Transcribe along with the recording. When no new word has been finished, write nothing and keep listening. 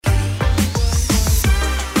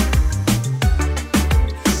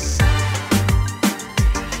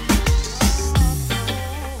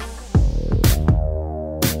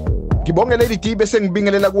Ngibonge Lady D bese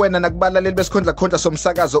ngibingelela kuwena nakubalaleli besikhondla khondla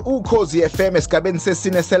somsakazo uKhozi FM esigabeni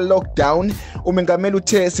sesine se-lockdown. Umengameli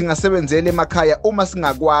uthe singasebenzele emakhaya uma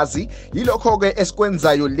singakwazi. Yilokho ke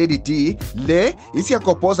esikwenzayo Lady D. Le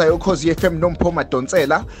isiyagobhoza yoKhozi FM noMpho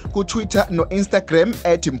Mandonsela ku Twitter no Instagram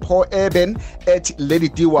 @Mpho Eben @Lady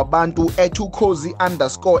D wabantu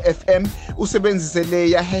 @ukhozi_FM. Usebenzise le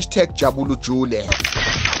ya #jabulujule.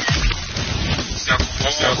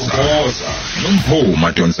 Siyagobhoza noMpho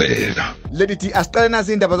Mandonsela. Lady D asiqale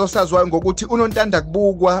nazi indaba zosaziwayo ngokuthi unontanda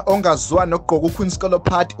kubukwa ongazwani nokugqoka uQueen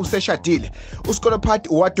useshadile. uSkolopati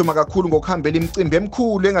waduma kakhulu ngokuhambela imicimbi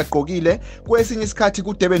emikhulu engagqokile. Kwesinye isikhathi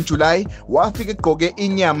kuDurban July wafika egqoke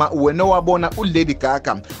inyama wena wabona uLady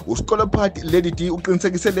Gaga. uSkolopati Lady D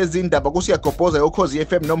uqinisekise lezi indaba kusiyagobhoza yoKhozi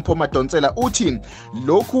FM noMpho Mandonsela uthi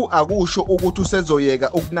lokhu akusho ukuthi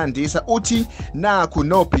usezoyeka ukunandisa. Uthi nakhu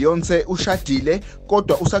no Beyonce ushadile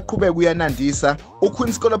kodwa usaqhubeka uyanandisa.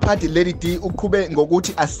 uQueen Lady D uqhube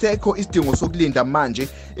ngokuthi asekho isidingo sokulinda manje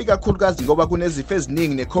ikakhulukazi ngoba kunezifo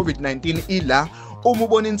eziningi neCovid-19 ila uma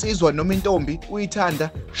ubona insizwa noma intombi uyithanda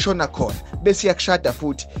shona khona bese yakushada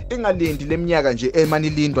futhi ingalindi leminyaka nje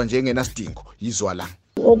emanilindwa njengenasidingo yizwa la.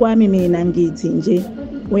 Okwami mina ngithi nje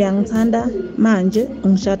uyangithanda manje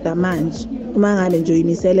ungishada manje uma ngabe nje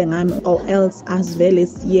uyimisele ngami or else asivele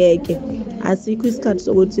siyeke. Asikho isikhathi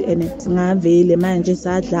sokuthi singavele manje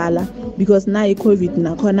sadlala because na iCovid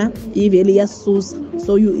nakhona ivele yasisusa.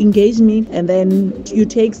 So you engage me and then you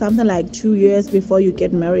take something like 2 years before you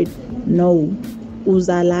get married. No,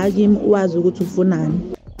 uzala kimi uwazi ukuthi ufunani.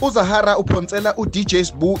 uZahara uphonsela uDJ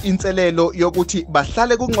Sbu inselelo yokuthi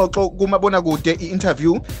bahlale kungxoxo kumabona kude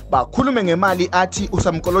i-interview bakhulume ngemali athi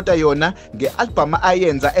usamkolota yona ngealbum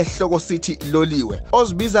ayenza ehloko sithi Loliwe.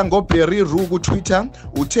 Ozibiza ngoBerry Ru ku Twitter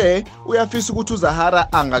uthe uyafisa ukuthi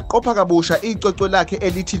uZahara angaqopha kabusha icwecwe lakhe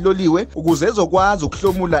elithi Loliwe ukuze ezokwazi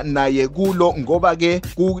ukuhlomula naye kulo ngoba ke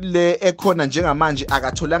kule ekhona njengamanje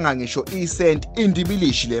akatholanga ngisho isent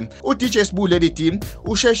indibilishi le. uDJ Sbu Lady D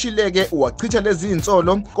usheshileke wachitha lezi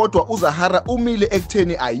insolo kodwa uZahara umile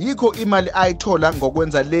ekutheni ayikho imali ayithola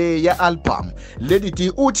ngokwenza le ya album. Lady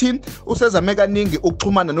D uthi usezame kaningi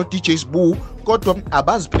ukuxhumana no DJ Sbu kodwa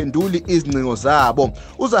abaziphenduli izingcingo zabo.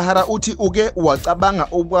 uZahara uthi uke wacabanga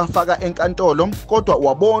ukufaka enkantolo kodwa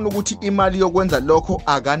wabona ukuthi imali yokwenza lokho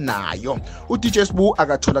akanayo. uDJ Sbu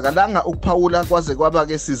akatholakalanga ukuphawula kwaze kwaba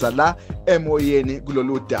ke siza la emoyeni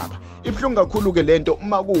kulolu daba. Ibhlungu kakhulu ke lento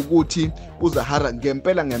uma kuukuthi uZahara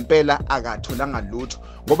ngempela akatholanga lutho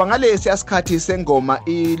ngoba ngalesi asikhathi sengoma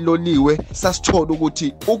iLoliwe sasithola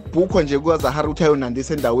ukuthi ukubhukwa nje kukaZahara uthi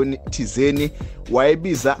ayonandisa endaweni thizeni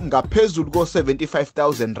wayebiza ngaphezulu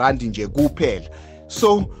ko75,000 rand nje kuphela.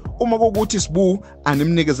 So uma kuukuthi Sbu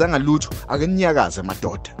animnikezanga lutho akenyakaze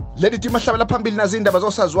madoda. Lady D mahlabela phambili nazi indaba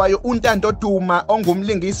zosaziwayo uNtando Duma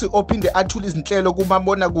ongumlingisi ophinde athula izinhlelo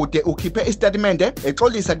kumabona kude ukhiphe istatement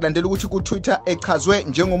exolisa kulandela ukuthi ku Twitter echazwe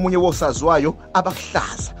njengomunye wosaziwayo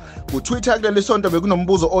abakuhlaza. Ku Twitter kuleli sonto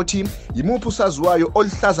bekunombuzo othi yimuphi usaziwayo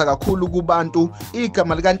olihlaza kakhulu kubantu.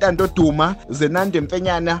 Igama likaNtando Duma, Zenande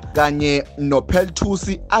Mfenyana kanye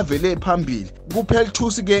noPelthusi avele phambili.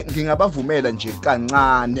 kuPelthusi ke ngingabavumela nje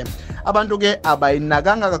kancane. Abantu ke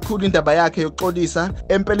abayinakanga kakhulu indaba yakhe yokuxolisa.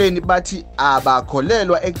 Empeleni bathi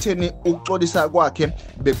abakholelwa ekutheni ukuxolisa kwakhe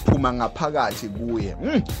bekuphuma ngaphakathi kuye.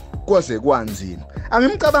 Kwaze kwanzima.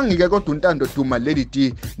 Angimcabangi ke kodwa uNtando Duma Lady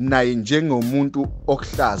D naye njengomuntu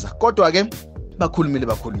okuhlaza. Kodwa ke bakhulumile.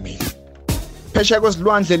 Phesha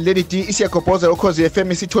kwezilwandle Lady D isiyagobhoza yoKhozi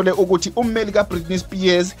FM sithole ukuthi ummeli kaBritney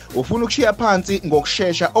Spears ufuna ukushiya phansi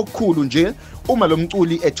ngokusheshsha okukhulu nje uma lo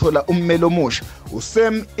mculi ethola ummeli omusha.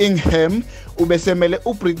 uSam Ingham ubesemele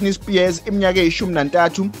uBritney Spears iminyaka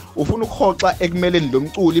e13 ufuna ukuhoxa ekumeleni lo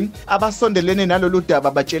mculi. Abasondelene nalolu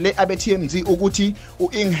daba batshele abeTMZ ukuthi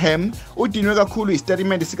uIngham udinwe kakhulu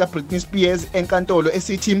istatement sika Britney Spears enkantolo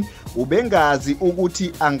esithi ubengazi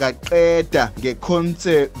ukuthi angaqeda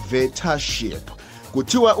ngeconservatorship.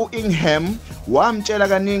 Kuthiwa uIngham wamtshela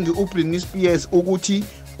kaningi uBritney Spears ukuthi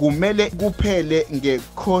kumele kuphele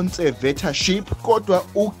ngeconservatorship kodwa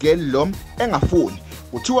ugel lo engafuni.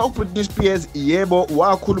 Kuthiwa uBritney Spears yebo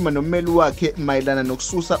wakhuluma nommeli wakhe mayelana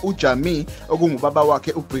nokususa uJamie okungubaba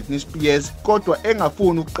wakhe uBritney Spears kodwa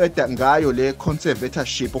engafuni ukuqeda ngayo le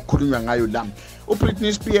conservatorship okukhulunywa ngayo la.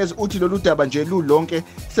 uBritney Spears uthi lolu daba nje lulonke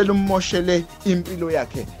selummoshele impilo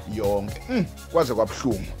yakhe yonke. Kwaze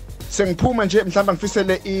kwabhlungu. Sengiphuma nje mhlamba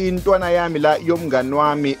ngifisele intwana yami la yomngani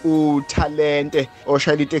wami uTalente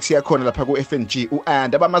oshayela itaxi yakhona lapha kuFNG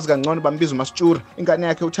uAnd abamazi kangcono bambiza uMastura. Ingane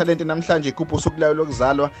yakhe uTalente namhlanje igubhu usukulayo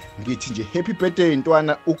lokuzalwa. Ngithi nje happy birthday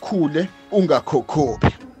intwana ukhule ungakhokhobi.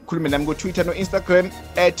 ukhulume nami ku-Twitter no-Instagram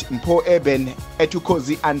 @mphoeben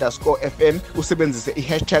 @ukhozi_FM usebenzise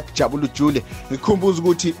i-hashtag jabulujule. Ngikhumbuza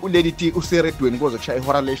ukuthi uLady D useredweni kuzokushaya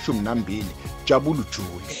ihora le-12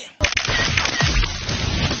 jabulujule.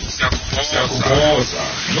 Siyagobhoza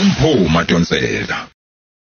noMpho Mandonsela.